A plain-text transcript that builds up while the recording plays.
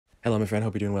Hello, my friend.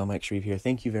 Hope you're doing well. Mike Shreve here.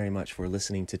 Thank you very much for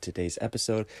listening to today's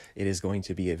episode. It is going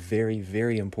to be a very,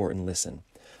 very important listen.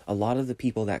 A lot of the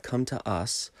people that come to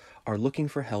us are looking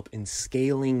for help in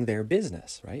scaling their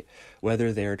business, right?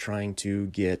 Whether they're trying to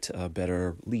get a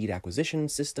better lead acquisition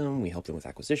system, we help them with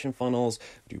acquisition funnels,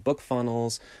 do book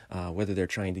funnels, whether they're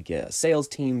trying to get a sales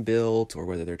team built, or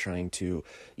whether they're trying to,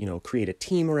 create a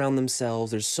team around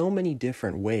themselves. There's so many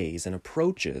different ways and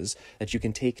approaches that you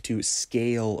can take to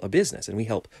scale a business, and we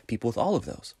help people with all of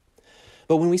those.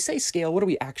 But when we say scale, what do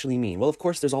we actually mean? Well, of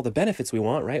course, there's all the benefits we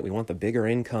want, right? We want the bigger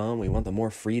income. We want the more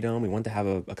freedom. We want to have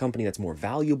a company that's more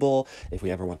valuable. If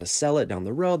we ever want to sell it down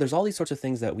the road, there's all these sorts of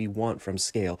things that we want from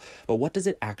scale. But what does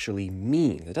it actually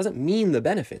mean? It doesn't mean the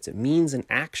benefits. It means an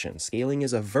action. Scaling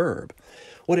is a verb.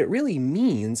 What it really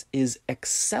means is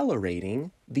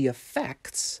accelerating the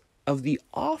effects of the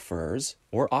offers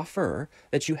or offer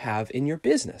that you have in your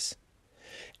business.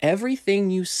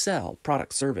 Everything you sell,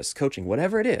 product, service, coaching,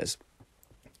 whatever it is,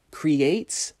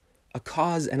 creates a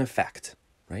cause and effect,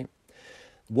 right?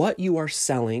 What you are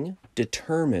selling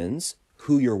determines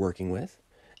who you're working with.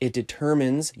 It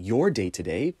determines your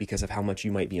day-to-day because of how much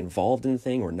you might be involved in the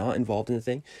thing or not involved in the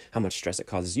thing, how much stress it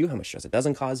causes you, how much stress it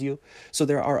doesn't cause you. So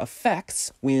there are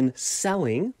effects when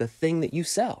selling the thing that you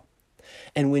sell.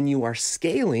 And when you are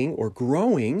scaling or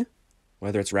growing,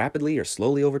 whether it's rapidly or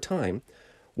slowly over time,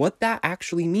 what that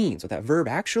actually means, what that verb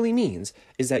actually means,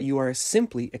 is that you are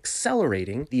simply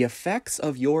accelerating the effects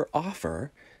of your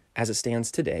offer as it stands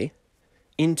today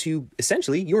into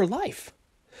essentially your life.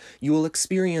 You will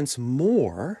experience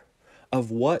more of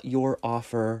what your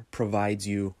offer provides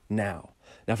you now.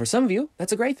 Now, for some of you,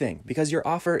 that's a great thing because your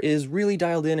offer is really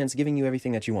dialed in and it's giving you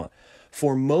everything that you want.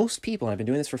 For most people, and I've been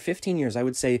doing this for 15 years, I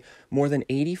would say more than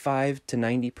 85 to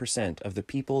 90% of the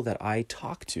people that I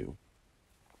talk to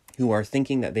who are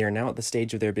thinking that they are now at the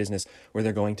stage of their business where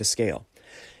they're going to scale.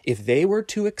 If they were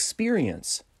to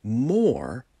experience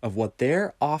more of what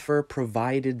their offer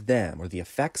provided them or the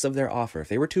effects of their offer, if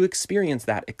they were to experience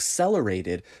that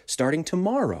accelerated starting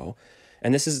tomorrow,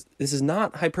 and this is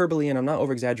not hyperbole and I'm not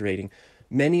over-exaggerating,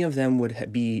 many of them would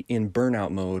be in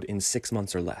burnout mode in 6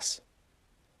 months or less.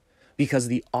 Because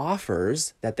the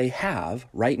offers that they have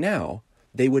right now,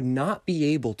 they would not be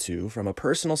able to, from a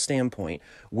personal standpoint,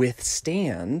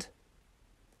 withstand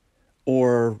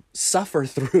or suffer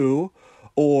through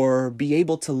or be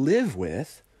able to live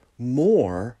with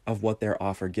more of what their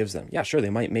offer gives them. Yeah, sure, they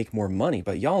might make more money,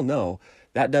 but y'all know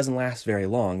that doesn't last very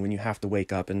long when you have to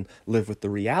wake up and live with the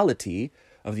reality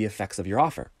of the effects of your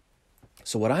offer.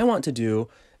 So what I want to do,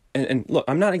 and look,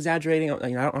 I'm not exaggerating.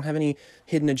 I don't have any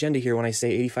hidden agenda here when I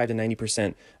say 85 to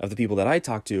 90% of the people that I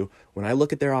talk to, when I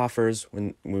look at their offers,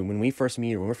 when we first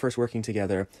meet or when we're first working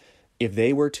together, if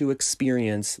they were to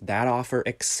experience that offer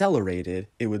accelerated,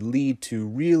 it would lead to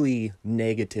really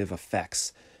negative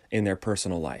effects in their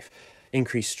personal life.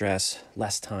 Increased stress,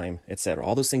 less time, etc.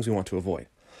 All those things we want to avoid.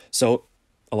 So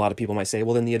a lot of people might say,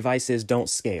 well, then the advice is don't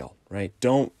scale, right?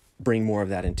 Don't bring more of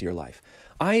that into your life.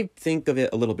 I think of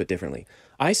it a little bit differently.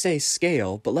 I say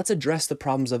scale, but let's address the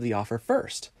problems of the offer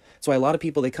first. That's why a lot of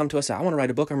people, they come to us, say, I want to write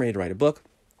a book, I'm ready to write a book.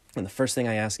 And the first thing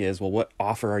I ask is, well, what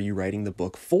offer are you writing the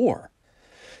book for?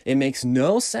 It makes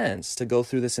no sense to go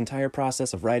through this entire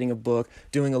process of writing a book,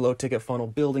 doing a low ticket funnel,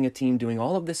 building a team, doing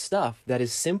all of this stuff that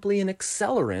is simply an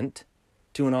accelerant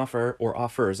to an offer or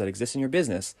offers that exist in your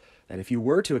business, that if you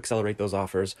were to accelerate those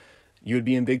offers, you would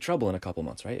be in big trouble in a couple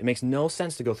months, right? It makes no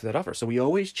sense to go through that offer. So we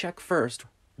always check first,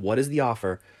 what is the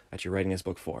offer that you're writing this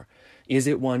book for? Is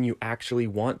it one you actually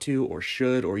want to or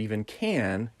should or even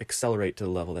can accelerate to the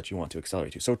level that you want to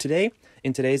accelerate to? So today,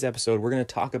 in today's episode, we're going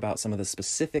to talk about some of the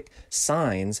specific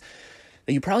signs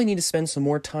that you probably need to spend some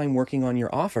more time working on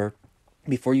your offer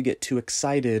before you get too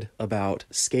excited about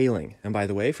scaling. And by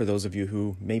the way, for those of you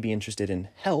who may be interested in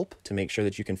help to make sure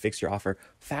that you can fix your offer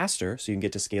faster so you can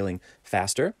get to scaling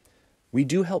faster, we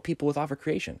do help people with offer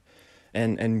creation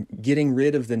and getting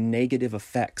rid of the negative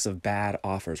effects of bad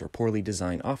offers or poorly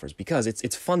designed offers, because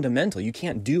it's fundamental. You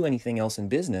can't do anything else in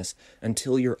business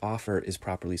until your offer is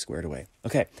properly squared away.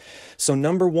 Okay, so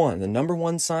the number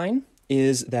one sign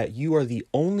is that you are the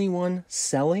only one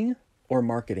selling or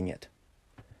marketing it.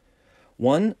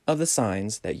 One of the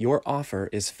signs that your offer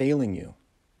is failing you,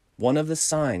 one of the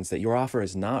signs that your offer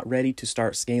is not ready to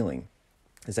start scaling,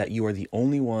 is that you are the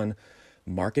only one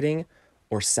marketing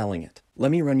or selling it. Let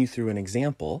me run you through an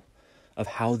example of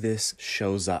how this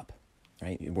shows up,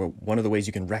 right? One of the ways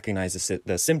you can recognize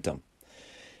the symptom.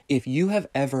 If you have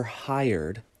ever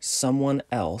hired someone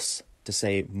else to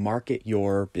say, market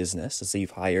your business, let's say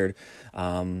you've hired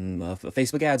a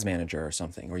Facebook ads manager or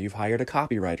something, or you've hired a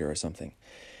copywriter or something,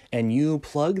 and you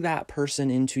plug that person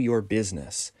into your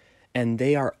business and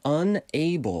they are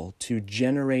unable to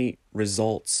generate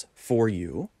results for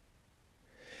you,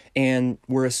 and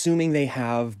we're assuming they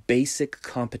have basic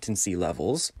competency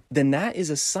levels, then that is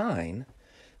a sign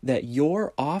that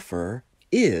your offer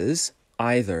is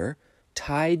either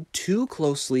tied too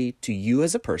closely to you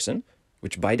as a person,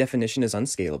 which by definition is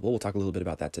unscalable. We'll talk a little bit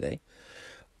about that today.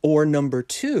 Or number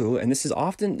two, and this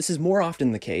is more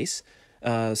often the case,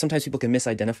 sometimes people can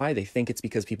misidentify. They think it's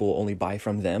because people will only buy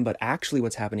from them, but actually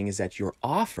what's happening is that your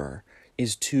offer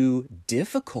is too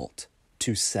difficult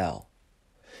to sell.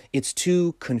 It's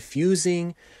too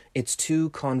confusing, it's too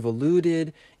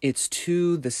convoluted, it's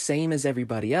too the same as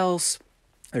everybody else.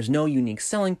 There's no unique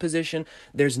selling position.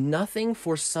 There's nothing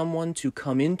for someone to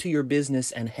come into your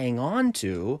business and hang on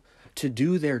to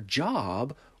do their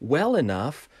job well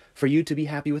enough for you to be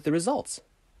happy with the results.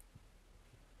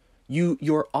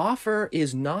 Your offer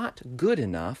is not good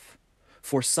enough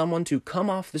for someone to come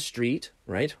off the street,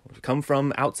 right? Come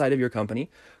from outside of your company,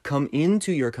 come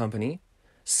into your company,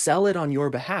 sell it on your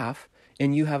behalf,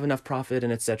 and you have enough profit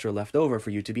and etc. left over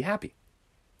for you to be happy.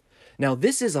 Now,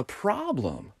 this is a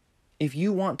problem if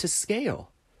you want to scale,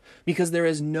 because there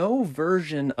is no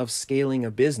version of scaling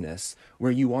a business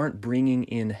where you aren't bringing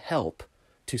in help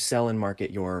to sell and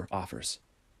market your offers.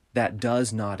 That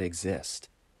does not exist.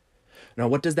 Now,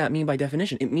 what does that mean by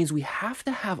definition? It means we have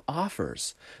to have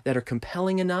offers that are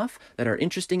compelling enough, that are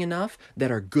interesting enough,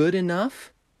 that are good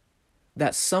enough,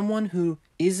 that someone who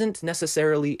isn't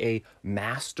necessarily a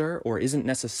master or isn't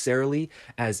necessarily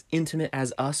as intimate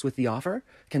as us with the offer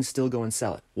can still go and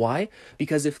sell it. Why?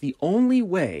 Because if the only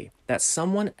way that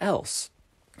someone else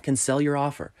can sell your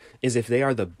offer is if they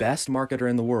are the best marketer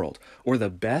in the world, or the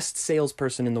best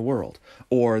salesperson in the world,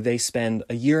 or they spend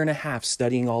a year and a half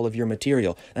studying all of your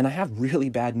material, then I have really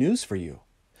bad news for you.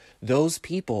 Those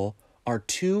people are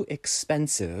too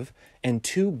expensive and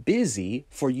too busy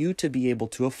for you to be able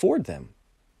to afford them.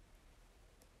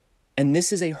 And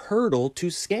this is a hurdle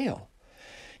to scale.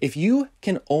 If you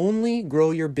can only grow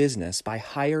your business by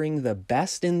hiring the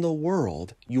best in the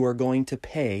world, you are going to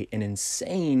pay an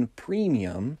insane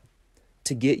premium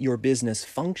to get your business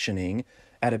functioning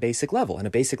at a basic level. And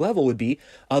a basic level would be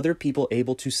other people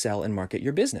able to sell and market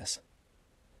your business.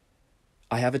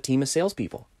 I have a team of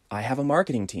salespeople. I have a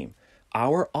marketing team.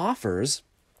 Our offers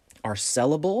are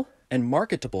sellable and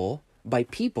marketable by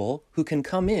people who can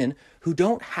come in who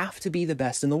don't have to be the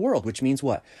best in the world, which means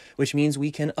what? Which means we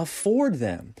can afford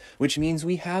them, which means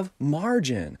we have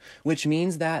margin, which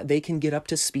means that they can get up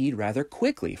to speed rather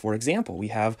quickly. For example, we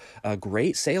have a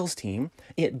great sales team.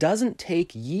 It doesn't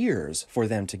take years for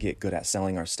them to get good at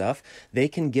selling our stuff. They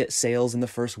can get sales in the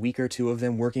first week or two of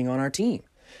them working on our team.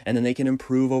 And then they can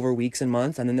improve over weeks and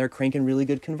months, and then they're cranking really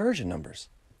good conversion numbers.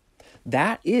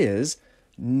 That is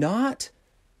not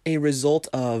a result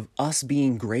of us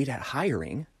being great at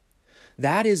hiring.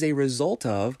 That is a result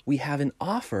of we have an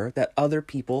offer that other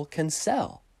people can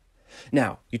sell.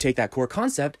 Now, you take that core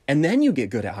concept and then you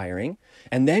get good at hiring,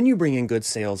 and then you bring in good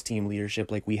sales team leadership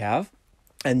like we have,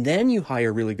 and then you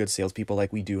hire really good salespeople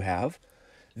like we do have.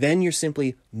 Then you're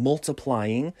simply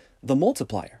multiplying the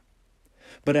multiplier.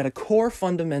 But at a core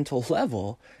fundamental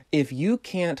level, if you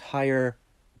can't hire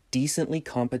decently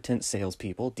competent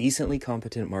salespeople, decently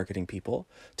competent marketing people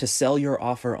to sell your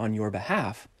offer on your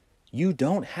behalf, you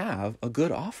don't have a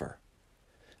good offer.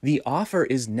 The offer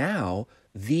is now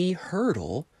the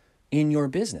hurdle in your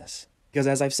business. Because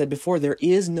as I've said before, there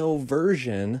is no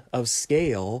version of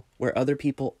scale where other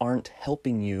people aren't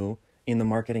helping you in the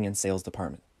marketing and sales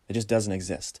department. It just doesn't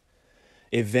exist.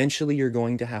 Eventually, you're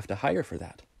going to have to hire for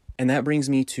that. And that brings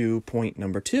me to point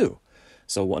number 2.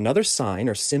 So another sign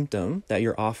or symptom that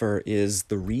your offer is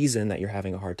the reason that you're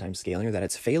having a hard time scaling or that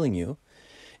it's failing you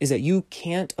is that you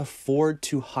can't afford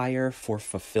to hire for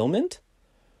fulfillment,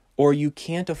 or you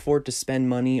can't afford to spend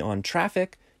money on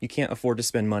traffic. You can't afford to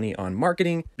spend money on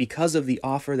marketing. Because of the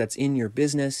offer that's in your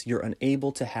business, you're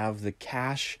unable to have the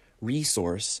cash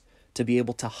resource to be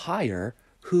able to hire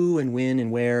who and when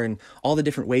and where and all the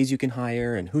different ways you can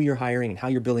hire and who you're hiring and how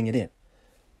you're building it in.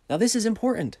 Now, this is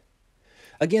important.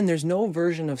 Again, there's no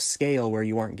version of scale where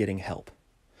you aren't getting help.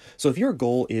 So if your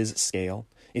goal is scale,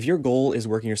 if your goal is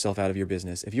working yourself out of your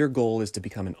business, if your goal is to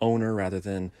become an owner rather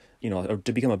than, or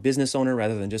to become a business owner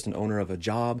rather than just an owner of a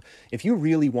job, if you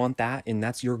really want that and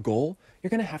that's your goal, you're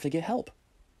going to have to get help.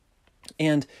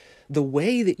 And the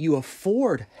way that you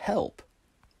afford help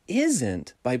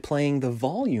isn't by playing the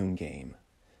volume game.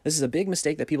 This is a big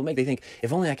mistake that people make. They think,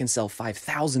 if only I can sell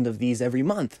 5,000 of these every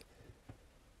month.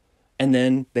 And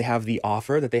then they have the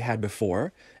offer that they had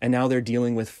before, and now they're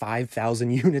dealing with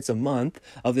 5,000 units a month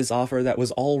of this offer that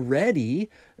was already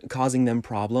causing them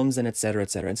problems, and et cetera, et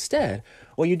cetera. Instead,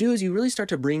 what you do is you really start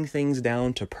to bring things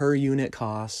down to per unit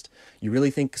cost. You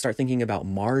really start thinking about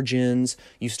margins.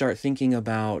 You start thinking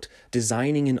about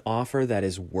designing an offer that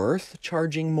is worth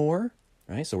charging more.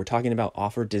 Right? So we're talking about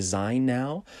offer design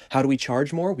now. How do we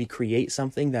charge more? We create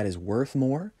something that is worth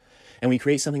more. And we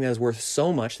create something that is worth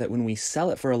so much that when we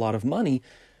sell it for a lot of money,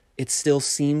 it still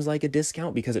seems like a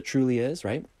discount because it truly is,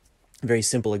 right? A very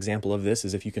simple example of this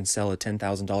is if you can sell a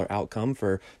 $10,000 outcome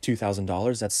for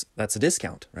 $2,000, that's a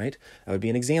discount, right? That would be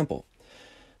an example.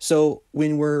 So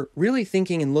when we're really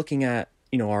thinking and looking at,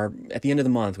 at the end of the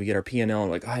month, we get our P&L and we're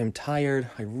like, I am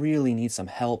tired. I really need some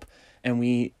help. And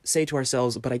we say to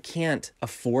ourselves, but I can't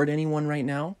afford anyone right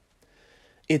now.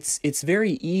 It's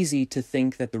very easy to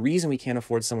think that the reason we can't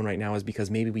afford someone right now is because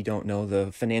maybe we don't know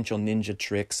the financial ninja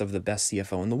tricks of the best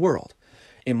CFO in the world.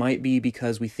 It might be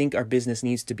because we think our business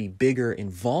needs to be bigger in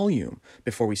volume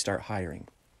before we start hiring.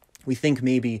 We think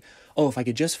maybe, if I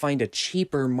could just find a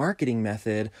cheaper marketing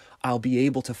method, I'll be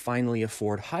able to finally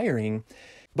afford hiring.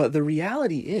 But the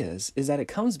reality is that it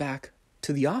comes back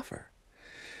to the offer.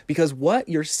 Because what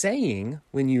you're saying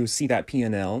when you see that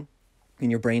P&L and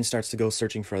your brain starts to go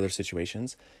searching for other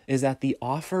situations is that the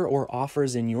offer or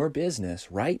offers in your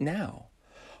business right now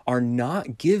are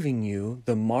not giving you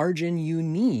the margin you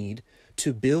need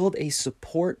to build a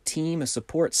support team, a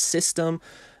support system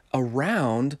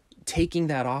around taking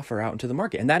that offer out into the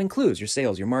market. And that includes your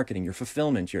sales, your marketing, your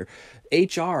fulfillment, your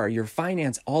HR, your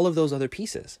finance, all of those other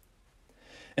pieces.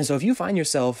 And so if you find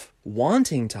yourself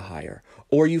wanting to hire,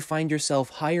 or you find yourself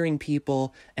hiring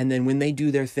people, and then when they do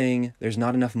their thing, there's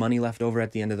not enough money left over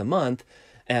at the end of the month,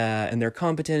 and they're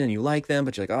competent and you like them,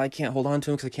 but you're like, I can't hold on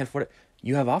to them because I can't afford it.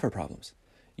 You have offer problems.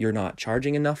 You're not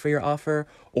charging enough for your offer,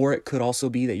 or it could also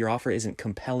be that your offer isn't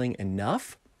compelling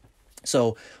enough.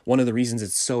 So one of the reasons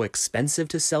it's so expensive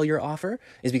to sell your offer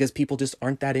is because people just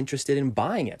aren't that interested in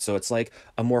buying it. So it's like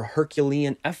a more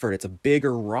Herculean effort. It's a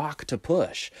bigger rock to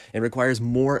push. It requires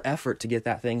more effort to get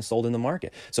that thing sold in the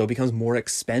market. So it becomes more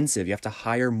expensive. You have to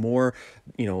hire more,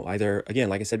 either, again,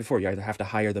 like I said before, you either have to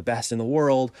hire the best in the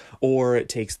world, or it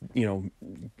takes,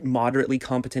 moderately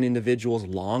competent individuals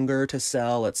longer to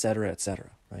sell, et cetera,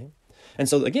 right? And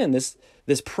so again,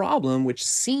 this problem, which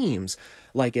seems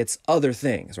like it's other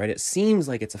things, right? It seems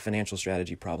like it's a financial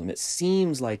strategy problem. It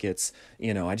seems like it's,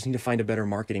 I just need to find a better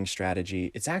marketing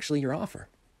strategy. It's actually your offer.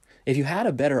 If you had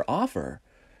a better offer,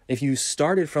 if you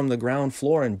started from the ground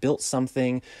floor and built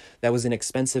something that was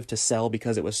inexpensive to sell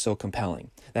because it was so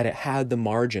compelling, that it had the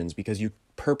margins because you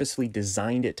purposely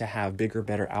designed it to have bigger,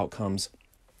 better outcomes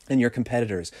than your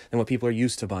competitors, than what people are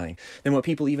used to buying, than what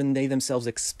people even they themselves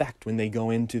expect when they go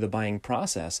into the buying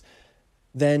process,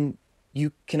 then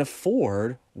you can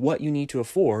afford what you need to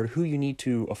afford, who you need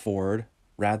to afford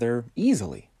rather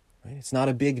easily. Right? It's not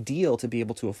a big deal to be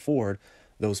able to afford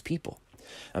those people.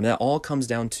 That all comes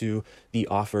down to the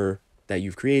offer that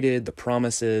you've created, the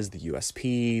promises, the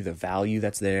USP, the value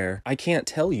that's there. I can't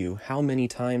tell you how many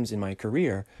times in my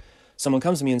career someone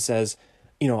comes to me and says,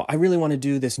 I really want to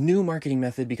do this new marketing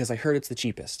method because I heard it's the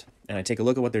cheapest. And I take a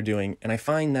look at what they're doing and I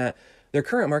find that their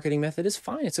current marketing method is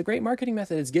fine. It's a great marketing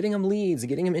method. It's getting them leads,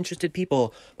 getting them interested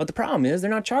people. But the problem is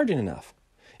they're not charging enough.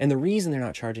 And the reason they're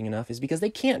not charging enough is because they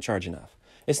can't charge enough.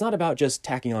 It's not about just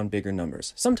tacking on bigger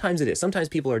numbers. Sometimes it is. Sometimes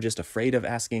people are just afraid of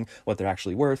asking what they're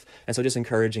actually worth. And so just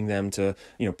encouraging them to,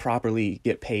 properly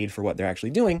get paid for what they're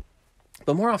actually doing.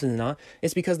 But more often than not,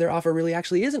 it's because their offer really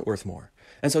actually isn't worth more.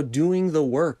 And so doing the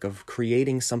work of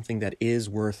creating something that is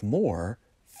worth more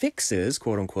fixes,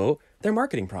 quote unquote, their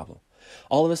marketing problem.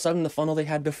 All of a sudden, the funnel they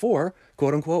had before,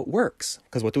 quote unquote, works.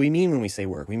 Because what do we mean when we say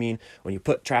work? We mean when you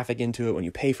put traffic into it, when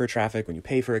you pay for traffic, when you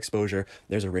pay for exposure,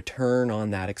 there's a return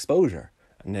on that exposure.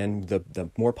 And then the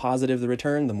more positive the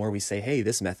return, the more we say, hey,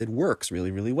 this method works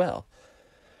really, really well.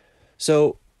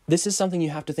 So this is something you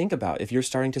have to think about if you're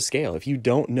starting to scale. If you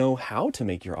don't know how to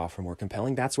make your offer more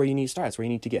compelling, that's where you need to start. That's where you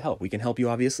need to get help. We can help you,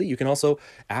 obviously. You can also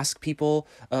ask people,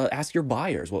 ask your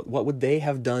buyers, what would they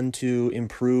have done to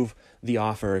improve the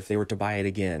offer if they were to buy it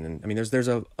again? And I mean,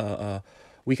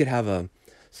 we could have a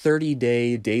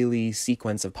 30-day daily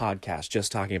sequence of podcasts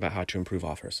just talking about how to improve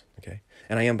offers, okay?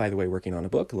 And I am, by the way, working on a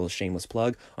book, a little shameless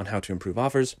plug on how to improve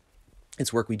offers.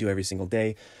 It's work we do every single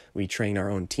day. We train our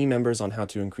own team members on how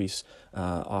to increase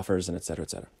offers and et cetera, et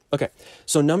cetera. Okay,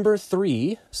 so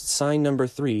sign number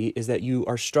three is that you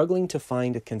are struggling to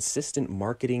find a consistent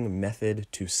marketing method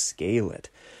to scale it.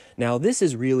 Now, this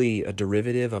is really a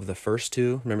derivative of the first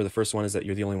two. Remember, the first one is that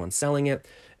you're the only one selling it.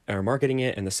 are marketing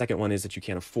it. And the second one is that you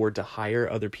can't afford to hire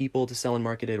other people to sell and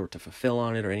market it or to fulfill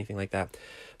on it or anything like that.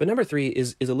 But number three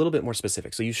is a little bit more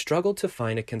specific. So you struggle to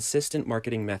find a consistent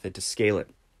marketing method to scale it.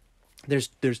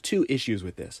 There's two issues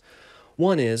with this.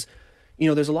 One is,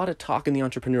 there's a lot of talk in the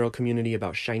entrepreneurial community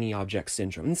about shiny object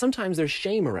syndrome. And sometimes there's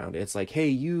shame around it. It's like, hey,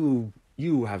 you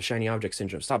have shiny object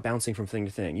syndrome. Stop bouncing from thing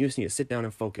to thing. You just need to sit down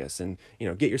and focus and,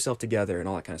 get yourself together and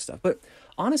all that kind of stuff. But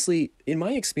honestly, in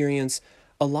my experience,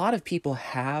 a lot of people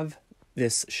have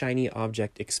this shiny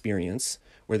object experience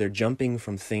where they're jumping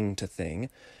from thing to thing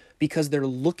because they're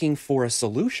looking for a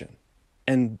solution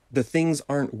and the things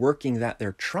aren't working that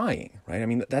they're trying, right? I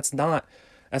mean, that's not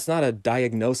a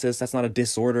diagnosis. That's not a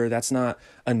disorder. That's not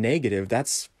a negative.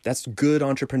 That's good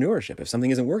entrepreneurship. If something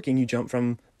isn't working, you jump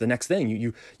from the next thing.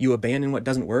 You abandon what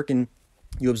doesn't work and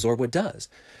you absorb what does.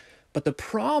 But the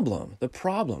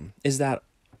problem is that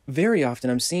very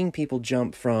often I'm seeing people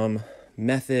jump from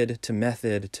method to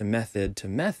method to method to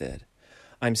method.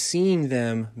 I'm seeing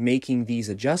them making these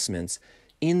adjustments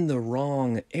in the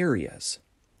wrong areas.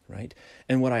 Right?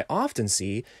 And what I often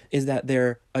see is that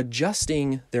they're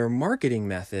adjusting their marketing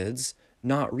methods,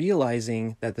 not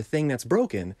realizing that the thing that's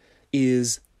broken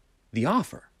is the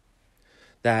offer.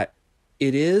 That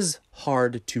it is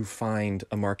hard to find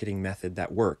a marketing method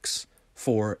that works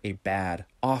for a bad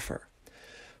offer.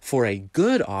 For a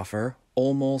good offer,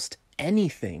 almost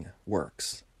anything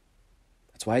works.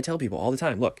 That's why I tell people all the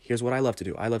time, look, here's what I love to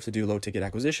do. I love to do low ticket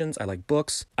acquisitions. I like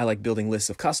books. I like building lists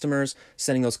of customers,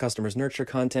 sending those customers nurture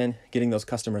content, getting those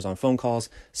customers on phone calls,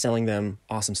 selling them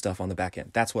awesome stuff on the back end.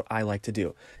 That's what I like to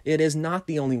do. It is not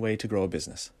the only way to grow a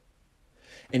business.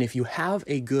 And if you have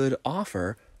a good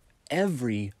offer,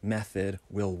 every method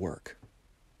will work.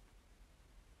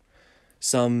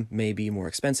 Some may be more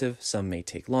expensive. Some may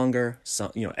take longer.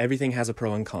 Some, everything has a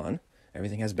pro and con.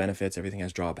 Everything has benefits, everything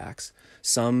has drawbacks.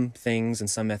 Some things and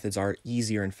some methods are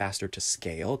easier and faster to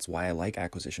scale. It's why I like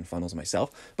acquisition funnels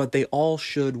myself, but they all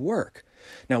should work.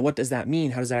 Now, what does that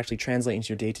mean? How does that actually translate into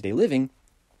your day-to-day living?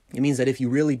 It means that if you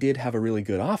really did have a really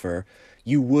good offer,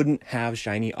 you wouldn't have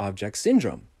shiny object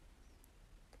syndrome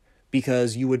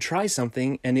because you would try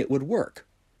something and it would work.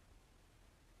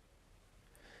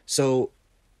 So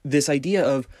this idea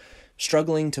of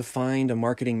struggling to find a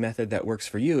marketing method that works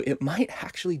for you, it might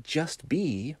actually just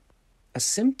be a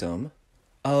symptom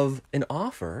of an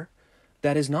offer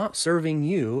that is not serving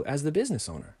you as the business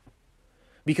owner.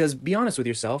 Because be honest with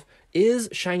yourself, is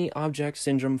shiny object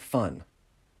syndrome fun?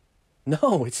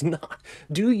 No, it's not.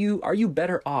 Are you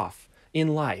better off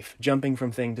in life jumping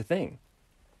from thing to thing?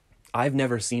 I've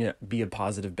never seen it be a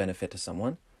positive benefit to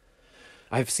someone.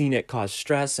 I've seen it cause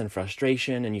stress and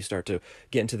frustration, and you start to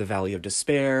get into the valley of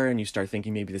despair, and you start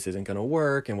thinking maybe this isn't going to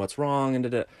work, and what's wrong,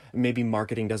 and maybe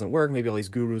marketing doesn't work, maybe all these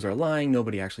gurus are lying,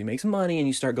 nobody actually makes money, and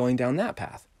you start going down that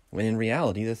path. When in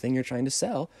reality, the thing you're trying to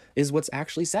sell is what's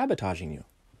actually sabotaging you.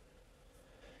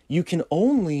 You can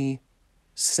only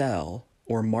sell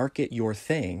or market your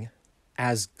thing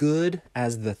as good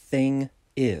as the thing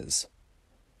is.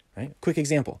 Right? Quick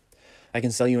example. I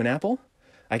can sell you an apple.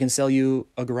 I can sell you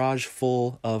a garage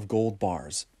full of gold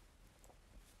bars.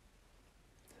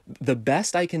 The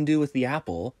best I can do with the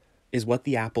apple is what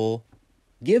the apple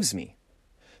gives me.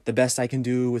 The best I can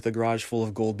do with a garage full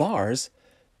of gold bars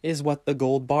is what the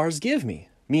gold bars give me.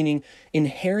 Meaning,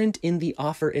 inherent in the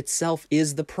offer itself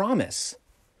is the promise.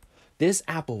 This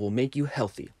apple will make you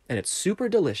healthy, and it's super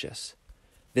delicious.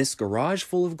 This garage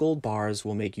full of gold bars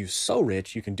will make you so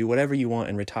rich you can do whatever you want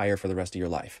and retire for the rest of your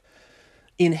life.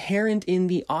 Inherent in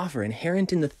the offer,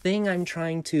 inherent in the thing I'm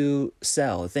trying to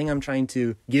sell, the thing I'm trying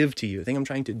to give to you, the thing I'm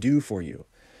trying to do for you,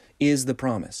 is the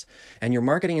promise. And your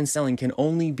marketing and selling can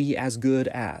only be as good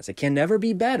as. It can never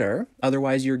be better,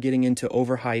 otherwise you're getting into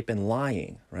overhype and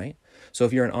lying, right? So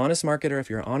if you're an honest marketer, if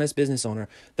you're an honest business owner,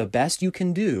 the best you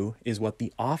can do is what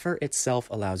the offer itself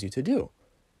allows you to do.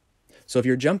 So if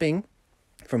you're jumping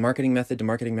from marketing method to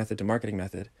marketing method to marketing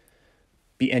method,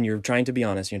 and you're trying to be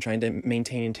honest, you're trying to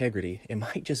maintain integrity, it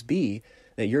might just be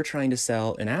that you're trying to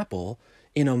sell an apple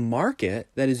in a market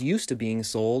that is used to being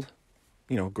sold,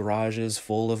 garages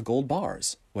full of gold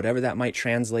bars, whatever that might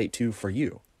translate to for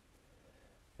you.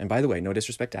 And by the way, no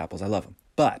disrespect to apples, I love them.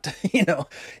 But,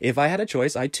 if I had a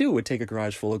choice, I too would take a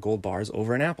garage full of gold bars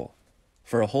over an apple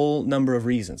for a whole number of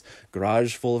reasons.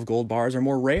 Garage full of gold bars are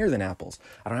more rare than apples.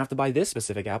 I don't have to buy this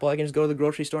specific apple. I can just go to the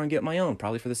grocery store and get my own,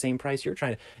 probably for the same price you're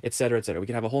trying to, et cetera, et cetera. We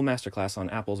could have a whole masterclass on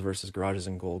apples versus garages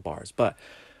and gold bars. But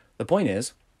the point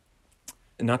is,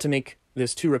 not to make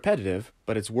this too repetitive,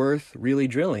 but it's worth really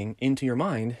drilling into your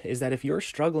mind, is that if you're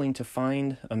struggling to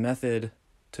find a method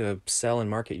to sell and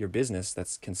market your business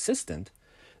that's consistent,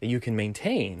 that you can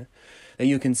maintain, that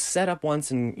you can set up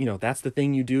once, and that's the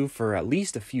thing you do for at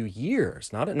least a few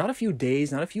years, not a few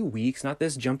days, not a few weeks, not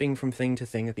this jumping from thing to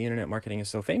thing that the internet marketing is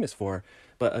so famous for,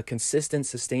 but a consistent,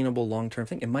 sustainable, long-term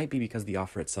thing. It might be because the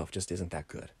offer itself just isn't that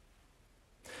good.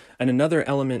 And another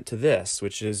element to this,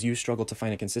 which is you struggle to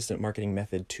find a consistent marketing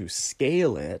method to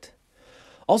scale it,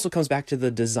 also comes back to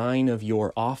the design of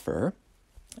your offer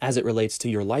as it relates to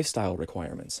your lifestyle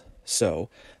requirements. So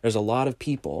there's a lot of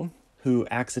people who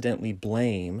accidentally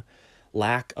blame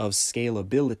lack of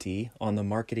scalability on the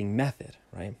marketing method,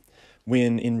 right?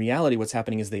 When in reality, what's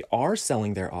happening is they are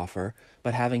selling their offer,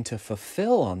 but having to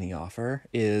fulfill on the offer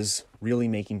is really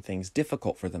making things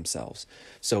difficult for themselves.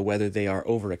 So whether they are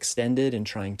overextended in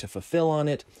trying to fulfill on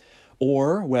it,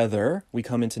 or whether we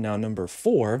come into now number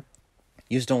 4,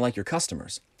 you just don't like your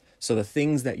customers. So the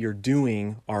things that you're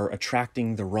doing are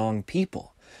attracting the wrong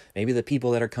people. Maybe the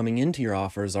people that are coming into your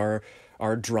offers are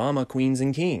drama queens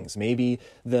and kings. Maybe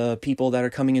the people that are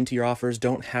coming into your offers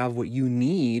don't have what you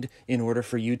need in order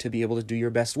for you to be able to do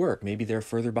your best work. Maybe they're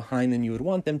further behind than you would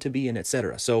want them to be, and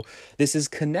etc. So this is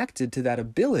connected to that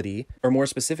ability, or more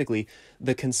specifically,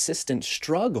 the consistent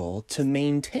struggle to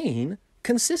maintain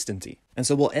consistency. And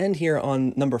so we'll end here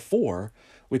on number 4,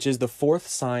 which is the 4th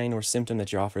sign or symptom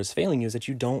that your offer is failing you, is that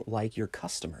you don't like your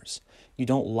customers. You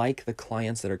don't like the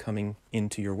clients that are coming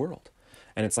into your world.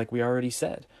 And it's like we already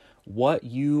said, what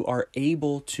you are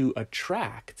able to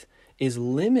attract is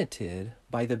limited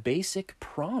by the basic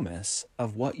promise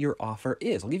of what your offer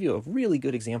is. I'll give you a really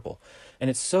good example. And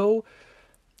it's so,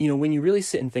 when you really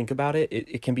sit and think about it,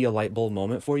 it can be a light bulb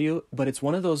moment for you, but it's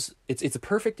one of those, it's a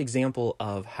perfect example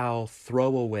of how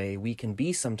throwaway we can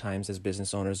be sometimes as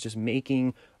business owners, just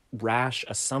making rash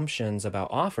assumptions about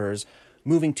offers,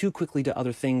 moving too quickly to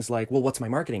other things like, well, what's my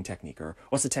marketing technique, or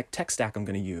what's the tech stack I'm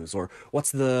going to use, or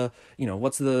what's the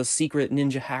secret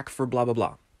ninja hack for blah, blah,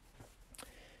 blah.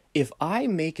 If I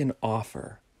make an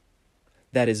offer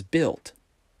that is built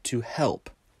to help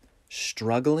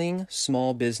struggling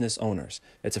small business owners,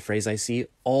 it's a phrase I see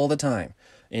all the time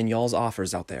in y'all's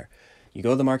offers out there. You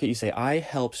go to the market, you say, I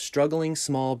help struggling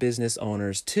small business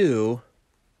owners to,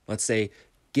 let's say,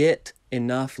 get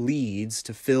enough leads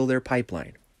to fill their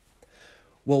pipeline.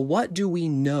 Well, what do we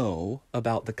know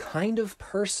about the kind of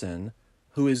person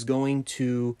who is going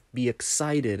to be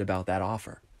excited about that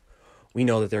offer? We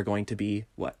know that they're going to be,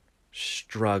 what?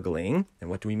 Struggling. And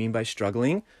what do we mean by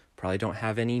struggling? Probably don't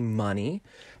have any money.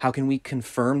 How can we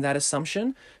confirm that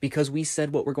assumption? Because we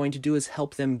said what we're going to do is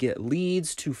help them get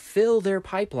leads to fill their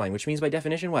pipeline, which means by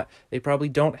definition what? They probably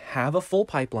don't have a full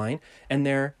pipeline and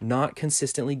they're not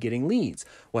consistently getting leads.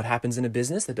 What happens in a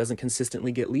business that doesn't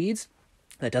consistently get leads?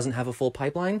 That doesn't have a full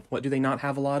pipeline? What do they not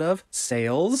have a lot of?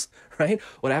 Sales, right?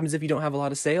 What happens if you don't have a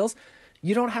lot of sales?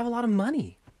 You don't have a lot of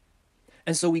money.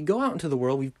 And so we go out into the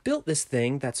world, we've built this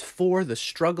thing that's for the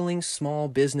struggling small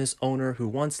business owner who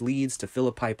wants leads to fill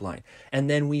a pipeline. And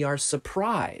then we are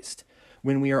surprised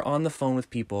when we are on the phone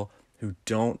with people who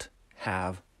don't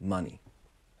have money.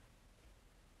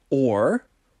 Or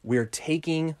we're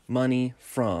taking money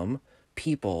from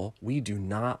people we do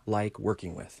not like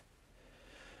working with.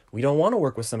 We don't want to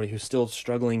work with somebody who's still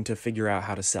struggling to figure out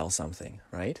how to sell something,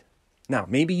 right? Now,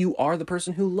 maybe you are the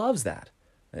person who loves that.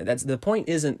 That's the point.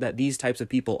 Isn't that these types of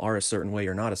people are a certain way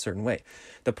or not a certain way.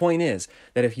 The point is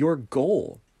that if your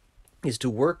goal is to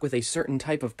work with a certain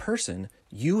type of person,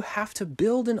 you have to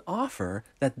build an offer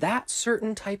that that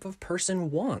certain type of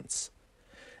person wants.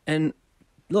 And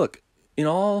look, in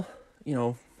all,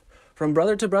 from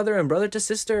brother to brother and brother to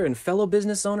sister and fellow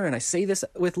business owner, and I say this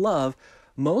with love,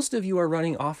 most of you are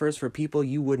running offers for people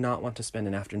you would not want to spend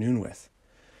an afternoon with.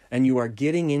 And you are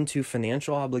getting into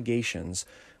financial obligations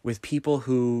with people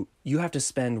who you have to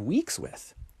spend weeks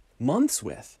with, months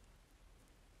with.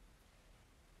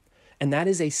 And that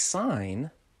is a sign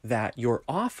that your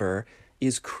offer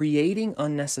is creating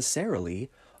unnecessarily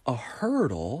a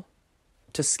hurdle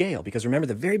to scale. Because remember,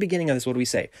 the very beginning of this, what do we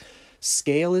say?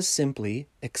 Scale is simply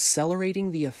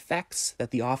accelerating the effects that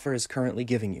the offer is currently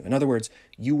giving you. In other words,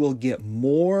 you will get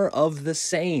more of the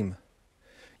same.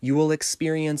 You will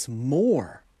experience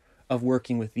more of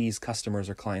working with these customers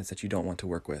or clients that you don't want to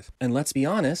work with. And let's be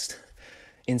honest,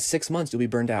 in 6 months, you'll be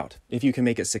burned out if you can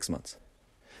make it 6 months.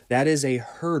 That is a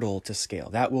hurdle to scale.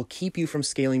 That will keep you from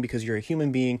scaling because you're a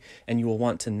human being and you will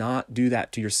want to not do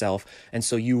that to yourself. And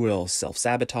so you will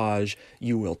self-sabotage,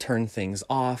 you will turn things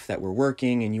off that were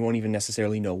working and you won't even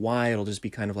necessarily know why. It'll just be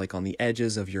kind of like on the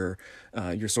edges of your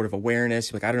sort of awareness.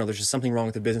 You're like, I don't know, there's just something wrong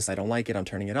with the business. I don't like it. I'm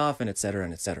turning it off, and et cetera,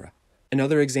 and et cetera.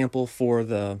 Another example for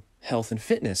the health and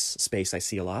fitness space I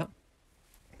see a lot.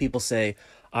 People say,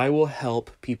 I will help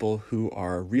people who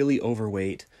are really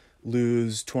overweight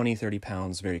lose 20, 30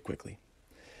 pounds very quickly.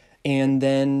 And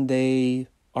then they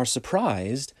are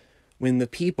surprised when the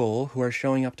people who are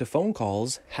showing up to phone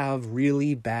calls have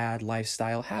really bad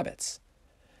lifestyle habits.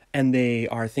 And they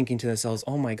are thinking to themselves,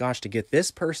 oh my gosh, to get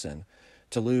this person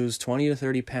to lose 20 to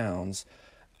 30 pounds,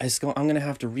 I'm going to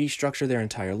have to restructure their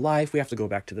entire life. We have to go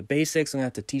back to the basics. I'm going to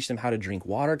have to teach them how to drink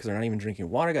water because they're not even drinking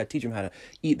water. I got to teach them how to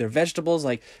eat their vegetables.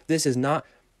 Like, this is not,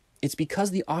 it's because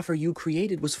the offer you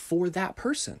created was for that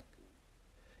person.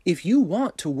 If you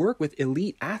want to work with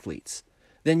elite athletes,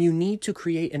 then you need to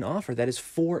create an offer that is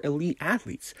for elite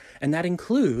athletes. And that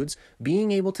includes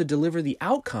being able to deliver the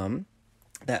outcome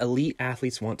that elite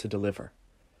athletes want to deliver.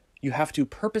 You have to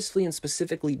purposefully and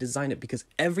specifically design it because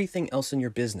everything else in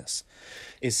your business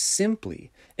is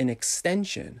simply an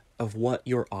extension of what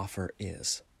your offer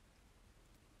is.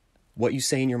 What you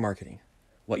say in your marketing,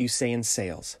 what you say in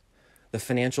sales, the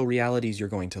financial realities you're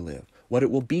going to live, what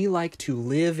it will be like to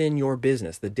live in your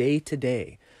business, the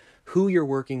day-to-day, who you're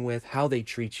working with, how they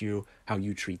treat you, how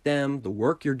you treat them, the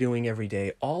work you're doing every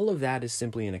day, all of that is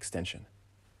simply an extension.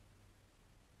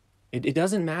 It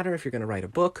doesn't matter if you're going to write a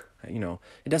book, it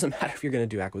doesn't matter if you're going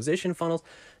to do acquisition funnels.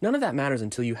 None of that matters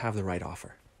until you have the right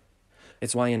offer.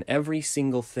 It's why in every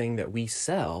single thing that we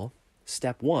sell,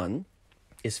 step one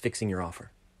is fixing your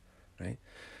offer, right?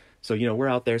 So, we're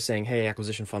out there saying, hey,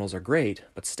 acquisition funnels are great,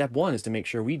 but step one is to make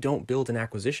sure we don't build an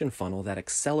acquisition funnel that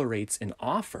accelerates an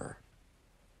offer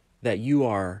that you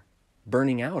are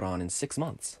burning out on in 6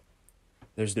 months.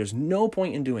 There's no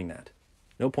point in doing that.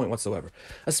 No point whatsoever.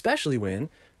 Especially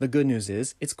when the good news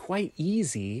is it's quite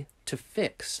easy to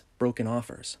fix broken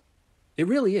offers. It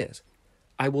really is.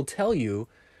 I will tell you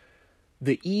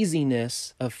the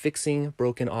easiness of fixing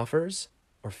broken offers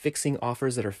or fixing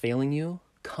offers that are failing you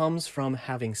comes from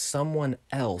having someone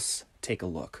else take a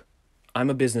look. I'm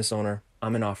a business owner.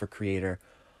 I'm an offer creator.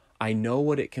 I know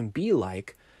what it can be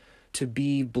like to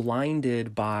be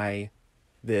blinded by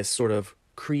this sort of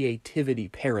creativity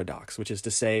paradox, which is to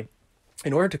say,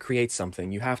 in order to create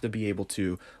something, you have to be able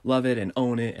to love it and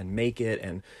own it and make it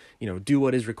and, do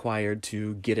what is required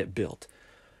to get it built.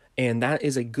 And that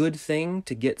is a good thing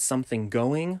to get something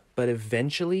going, but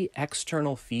eventually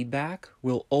external feedback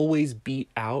will always beat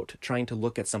out trying to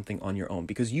look at something on your own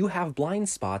because you have blind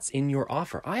spots in your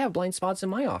offer. I have blind spots in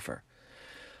my offer.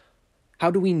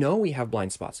 How do we know we have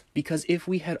blind spots? Because if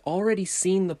we had already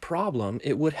seen the problem,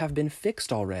 it would have been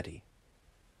fixed already.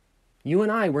 You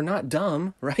and I, we're not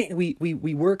dumb, right?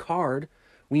 We work hard.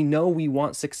 We know we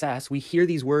want success. We hear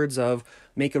these words of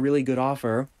make a really good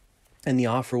offer and the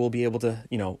offer will be able to,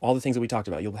 all the things that we talked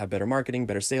about. You'll have better marketing,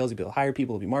 better sales, you'll be able to hire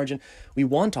people, it'll be margin. We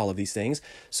want all of these things.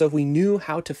 So if we knew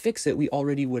how to fix it, we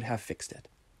already would have fixed it.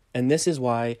 And this is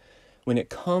why when it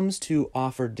comes to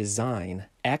offer design,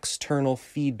 external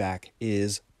feedback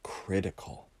is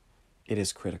critical. It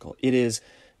is critical. It is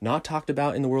not talked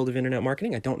about in the world of internet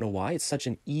marketing. I don't know why. It's such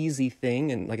an easy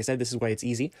thing. And like I said, this is why it's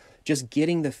easy. Just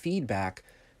getting the feedback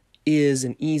is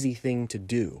an easy thing to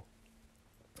do.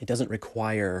 It doesn't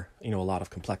require, a lot of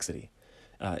complexity.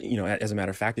 As a matter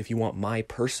of fact, if you want my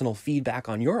personal feedback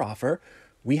on your offer,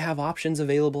 we have options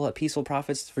available at Peaceful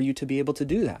Profits for you to be able to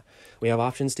do that. We have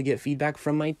options to get feedback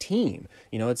from my team.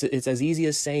 It's as easy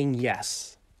as saying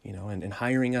yes. And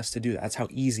hiring us to do that. That's how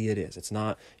easy it is. It's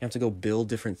not, you have to go build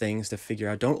different things to figure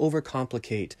out. Don't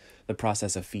overcomplicate the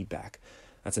process of feedback.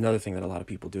 That's another thing that a lot of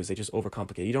people do is they just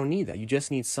overcomplicate. You don't need that. You just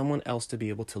need someone else to be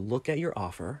able to look at your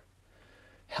offer,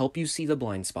 help you see the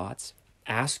blind spots,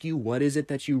 ask you what is it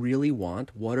that you really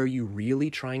want, what are you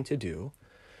really trying to do,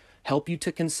 help you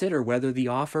to consider whether the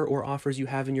offer or offers you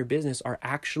have in your business are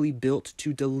actually built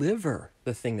to deliver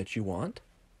the thing that you want,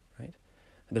 right?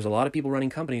 There's a lot of people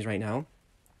running companies right now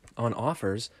on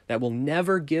offers that will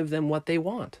never give them what they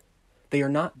want. They are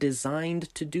not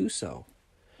designed to do so.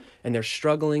 And they're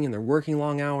struggling and they're working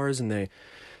long hours and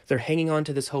they're hanging on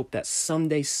to this hope that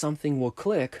someday something will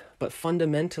click, but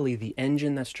fundamentally the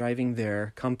engine that's driving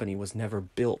their company was never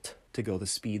built to go the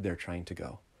speed they're trying to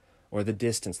go, or the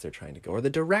distance they're trying to go, or the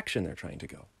direction they're trying to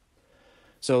go.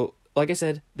 So, like I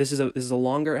said, this is a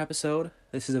longer episode.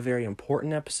 This is a very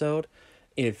important episode.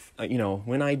 If,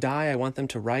 when I die, I want them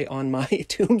to write on my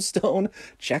tombstone,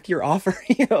 check your offer,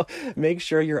 make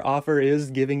sure your offer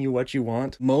is giving you what you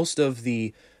want. Most of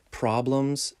the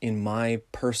problems in my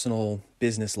personal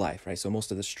business life, right? So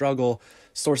most of the struggle,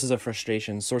 sources of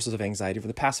frustration, sources of anxiety for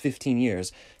the past 15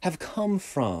 years have come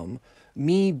from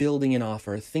me building an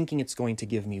offer, thinking it's going to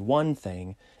give me one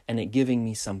thing and it giving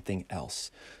me something else.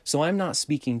 So I'm not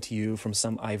speaking to you from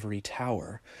some ivory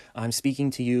tower. I'm speaking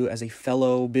to you as a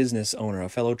fellow business owner, a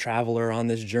fellow traveler on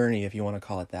this journey, if you want to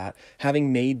call it that,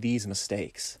 having made these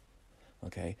mistakes,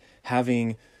 okay?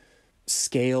 Having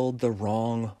scaled the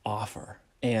wrong offer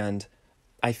And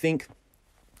I think,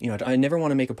 I never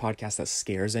want to make a podcast that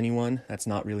scares anyone. That's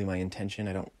not really my intention.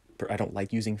 I don't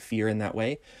like using fear in that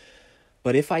way.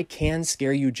 But if I can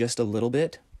scare you just a little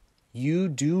bit, you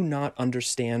do not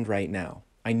understand right now.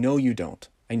 I know you don't.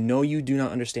 I know you do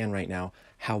not understand right now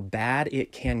how bad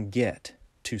it can get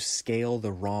to scale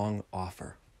the wrong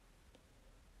offer.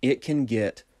 It can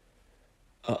get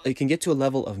to a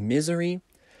level of misery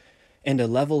and a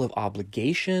level of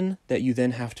obligation that you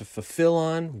then have to fulfill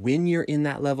on when you're in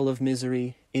that level of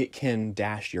misery. It can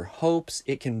dash your hopes.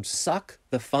 It can suck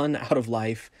the fun out of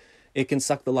life. It can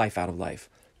suck the life out of life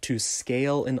to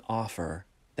scale an offer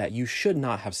that you should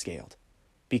not have scaled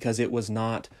because it was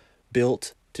not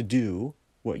built to do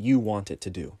what you want it to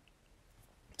do.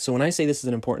 So when I say this is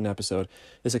an important episode,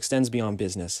 this extends beyond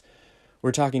business.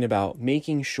 We're talking about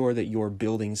making sure that you're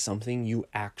building something you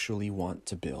actually want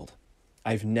to build.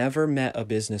 I've never met a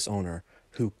business owner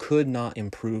who could not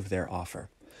improve their offer.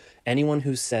 Anyone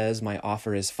who says my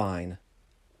offer is fine,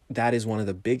 that is one of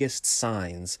the biggest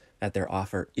signs that their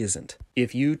offer isn't.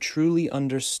 If you truly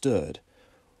understood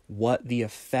what the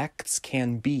effects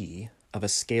can be of a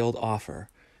scaled offer,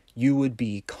 you would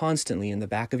be constantly in the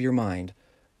back of your mind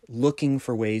looking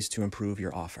for ways to improve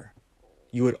your offer.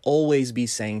 You would always be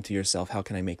saying to yourself, how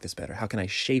can I make this better? How can I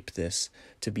shape this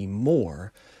to be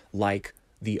more like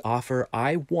the offer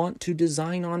I want to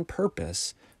design on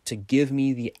purpose to give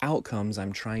me the outcomes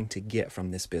I'm trying to get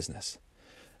from this business?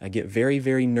 I get very,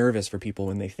 very nervous for people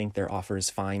when they think their offer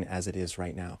is fine as it is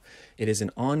right now. It is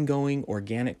an ongoing,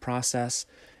 organic process.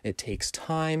 It takes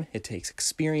time. It takes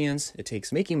experience. It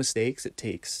takes making mistakes. It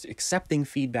takes accepting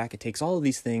feedback. It takes all of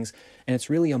these things. And it's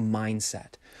really a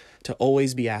mindset to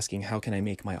always be asking, how can I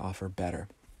make my offer better?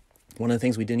 One of the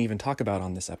things we didn't even talk about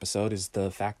on this episode is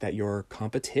the fact that your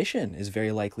competition is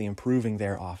very likely improving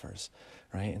their offers,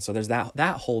 right? And so there's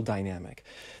that whole dynamic.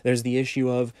 There's the issue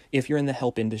of if you're in the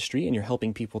help industry and you're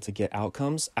helping people to get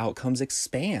outcomes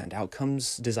expand,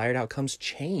 desired outcomes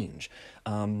change.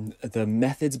 The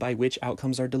methods by which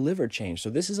outcomes are delivered change. So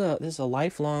this is a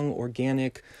lifelong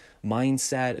organic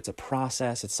mindset. It's a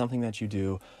process. It's something that you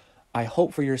do. I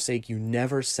hope for your sake you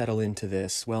never settle into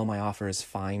this, well, my offer is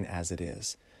fine as it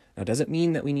is. Now, does it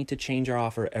mean that we need to change our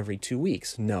offer every 2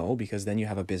 weeks? No, because then you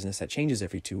have a business that changes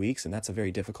every 2 weeks, and that's a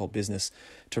very difficult business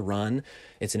to run.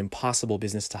 It's an impossible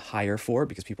business to hire for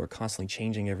because people are constantly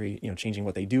changing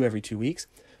what they do every 2 weeks.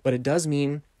 But it does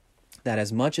mean that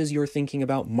as much as you're thinking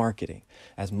about marketing,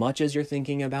 as much as you're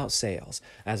thinking about sales,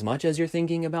 as much as you're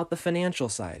thinking about the financial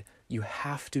side, you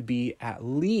have to be at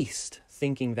least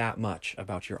thinking that much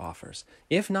about your offers,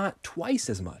 if not twice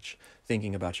as much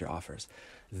thinking about your offers.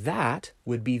 That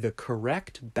would be the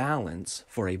correct balance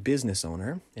for a business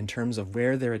owner in terms of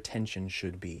where their attention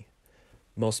should be.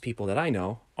 Most people that I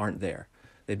know aren't there.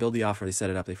 They build the offer, they set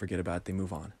it up, they forget about it, they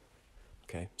move on.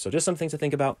 Okay, so just some things to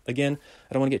think about. Again,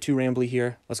 I don't want to get too rambly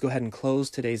here. Let's go ahead and close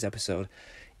today's episode.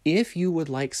 If you would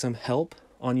like some help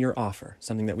on your offer,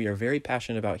 something that we are very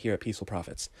passionate about here at Peaceful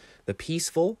Profits, the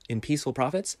peaceful in Peaceful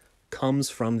Profits comes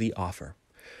from the offer.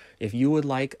 If you would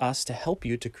like us to help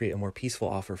you to create a more peaceful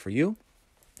offer for you,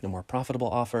 a more profitable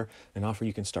offer, an offer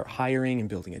you can start hiring and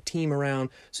building a team around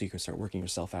so you can start working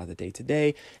yourself out of the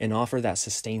day-to-day, an offer that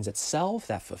sustains itself,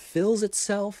 that fulfills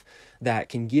itself, that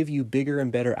can give you bigger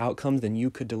and better outcomes than you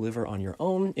could deliver on your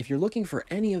own. If you're looking for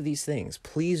any of these things,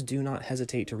 please do not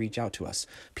hesitate to reach out to us.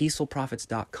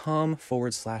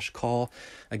 peacefulprofits.com/call.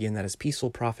 Again, that is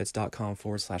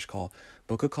peacefulprofits.com/call.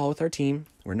 Book a call with our team.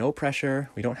 We're no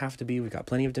pressure. We don't have to be. We've got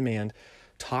plenty of demand.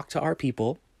 Talk to our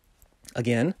people.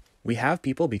 Again, we have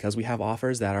people because we have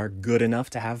offers that are good enough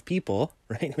to have people,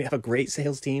 right? We have a great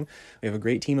sales team. We have a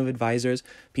great team of advisors,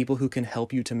 people who can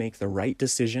help you to make the right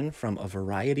decision from a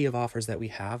variety of offers that we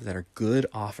have that are good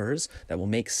offers that will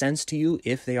make sense to you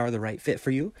if they are the right fit for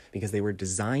you because they were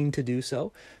designed to do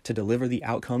so, to deliver the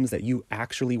outcomes that you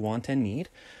actually want and need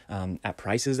at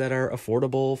prices that are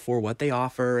affordable for what they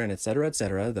offer and et cetera, et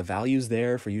cetera. The value's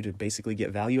there for you to basically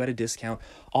get value at a discount.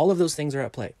 All of those things are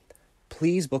at play.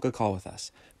 Please book a call with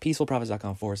us.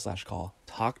 peacefulprofits.com/call.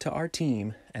 Talk to our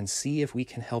team and see if we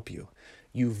can help you.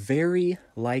 You very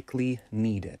likely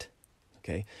need it.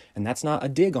 Okay. And that's not a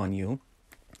dig on you.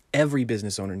 Every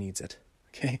business owner needs it.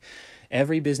 Okay.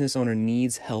 Every business owner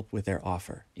needs help with their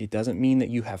offer. It doesn't mean that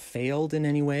you have failed in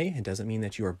any way. It doesn't mean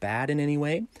that you are bad in any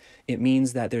way. It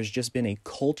means that there's just been a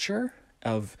culture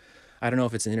of, I don't know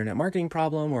if it's an internet marketing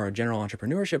problem or a general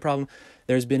entrepreneurship problem.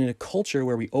 There's been a culture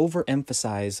where we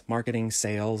overemphasize marketing,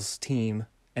 sales, team,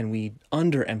 and we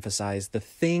underemphasize the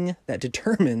thing that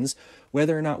determines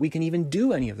whether or not we can even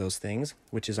do any of those things,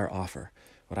 which is our offer.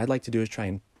 What I'd like to do is try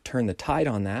and turn the tide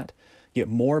on that, get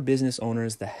more business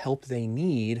owners the help they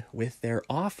need with their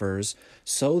offers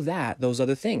so that those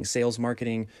other things, sales,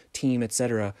 marketing, team,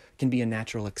 etc., can be a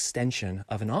natural extension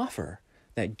of an offer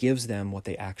that gives them what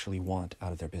they actually want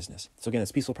out of their business. So again,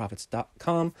 it's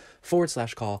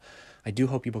peacefulprofits.com/call. I do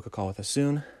hope you book a call with us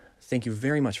soon. Thank you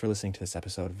very much for listening to this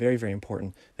episode. Very, very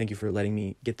important. Thank you for letting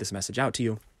me get this message out to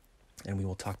you, and we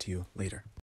will talk to you later.